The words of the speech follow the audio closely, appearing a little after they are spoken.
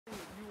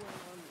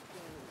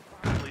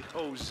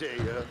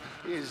Hosea,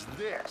 is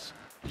this.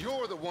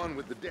 You're the one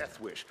with the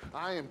death wish.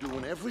 I am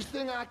doing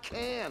everything I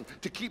can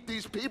to keep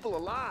these people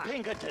alive.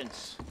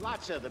 Pinkertons.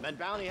 Lots of them, and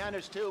bounty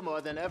hunters too,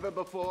 more than ever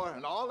before,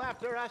 and all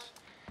after us.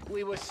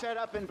 We were set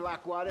up in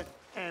Blackwater.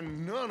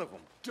 And none of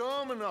them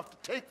dumb enough to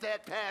take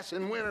that pass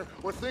in winter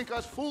or think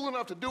us fool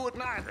enough to do it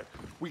neither.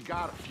 We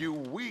got a few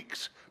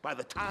weeks. By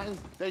the time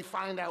they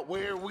find out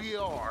where we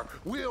are,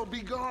 we'll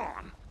be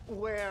gone.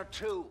 Where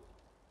to?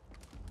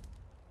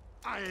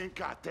 I ain't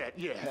got that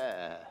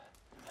yet.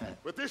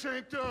 But this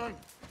ain't done.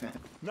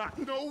 Not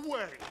no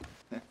way.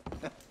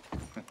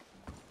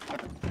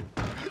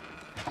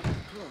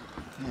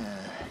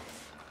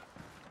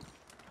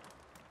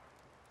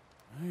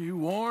 You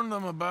warned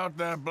them about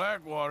that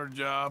Blackwater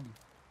job.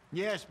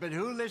 Yes, but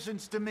who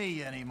listens to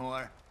me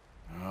anymore?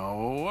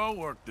 Oh, we'll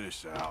work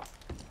this out.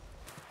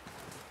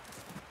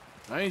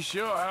 I ain't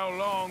sure how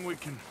long we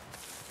can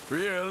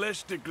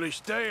realistically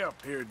stay up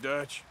here,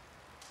 Dutch.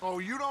 Oh,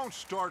 you don't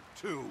start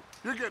too.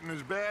 You're getting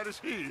as bad as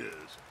he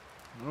is.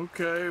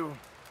 Okay,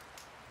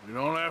 we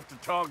don't have to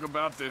talk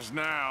about this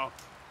now.